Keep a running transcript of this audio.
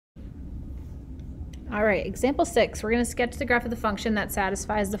All right, example 6, we're going to sketch the graph of the function that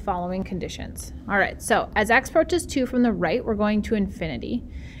satisfies the following conditions. All right, so as x approaches 2 from the right, we're going to infinity.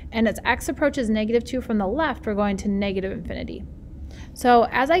 And as x approaches -2 from the left, we're going to negative infinity. So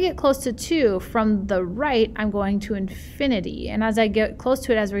as I get close to 2 from the right, I'm going to infinity. And as I get close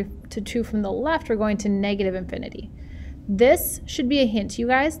to it, to 2 from the left, we're going to negative infinity. This should be a hint to you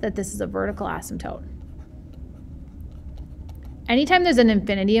guys that this is a vertical asymptote. Anytime there's an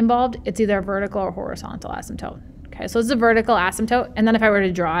infinity involved, it's either a vertical or horizontal asymptote. Okay, so this is a vertical asymptote, and then if I were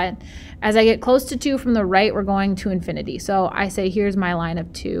to draw it, as I get close to 2 from the right, we're going to infinity. So I say here's my line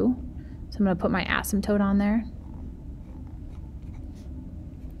of 2. So I'm going to put my asymptote on there.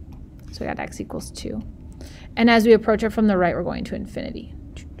 So we got x equals 2. And as we approach it from the right, we're going to infinity.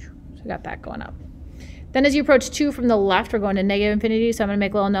 So we got that going up. Then as you approach 2 from the left, we're going to negative infinity. So I'm going to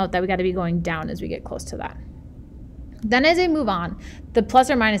make a little note that we got to be going down as we get close to that. Then as I move on, the plus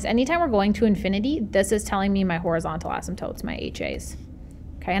or minus, anytime we're going to infinity, this is telling me my horizontal asymptotes, my HAs.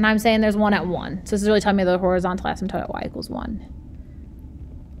 Okay, and I'm saying there's one at 1. So this is really telling me the horizontal asymptote at y equals 1.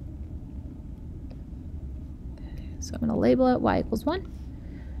 So I'm going to label it y equals 1.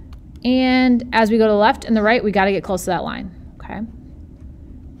 And as we go to the left and the right, we got to get close to that line. Okay,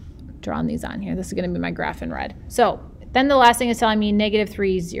 drawing these on here. This is going to be my graph in red. So then the last thing is telling me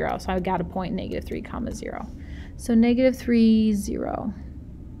 -3, 0. So I've got a point -3, 0. So -3, 0.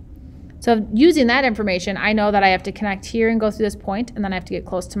 So using that information, I know that I have to connect here and go through this point, and then I have to get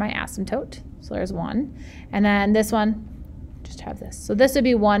close to my asymptote. So there's 1. And then this one, just have this. So this would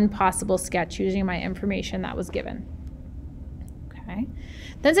be one possible sketch using my information that was given. Okay.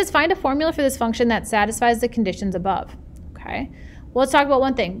 Then it says find a formula for this function that satisfies the conditions above. Okay. Well, let's talk about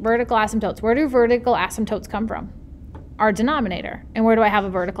one thing, vertical asymptotes. Where do vertical asymptotes come from? Our denominator. And where do I have a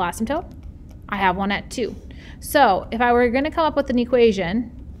vertical asymptote? I have one at 2. So if I were going to come up with an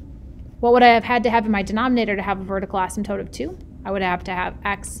equation, what would I have had to have in my denominator to have a vertical asymptote of 2? I would have to have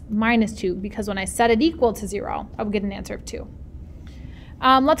x minus 2, because when I set it equal to 0, I would get an answer of 2.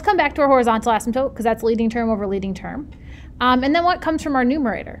 Let's come back to our horizontal asymptote, because that's leading term over leading term. And then what comes from our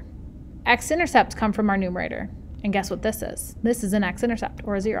numerator? X-intercepts come from our numerator. And guess what this is? This is an x-intercept,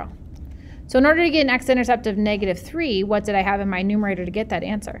 or a 0. So in order to get an x-intercept of -3, what did I have in my numerator to get that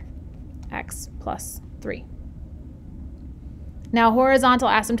answer? X plus 3. Now, horizontal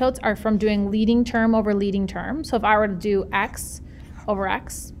asymptotes are from doing leading term over leading term. So if I were to do x over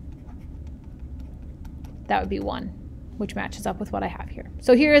x, that would be 1, which matches up with what I have here.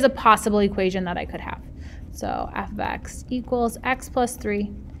 So here is a possible equation that I could have. So f of x equals x plus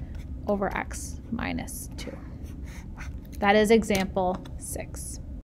 3 over x minus 2. That is example 6.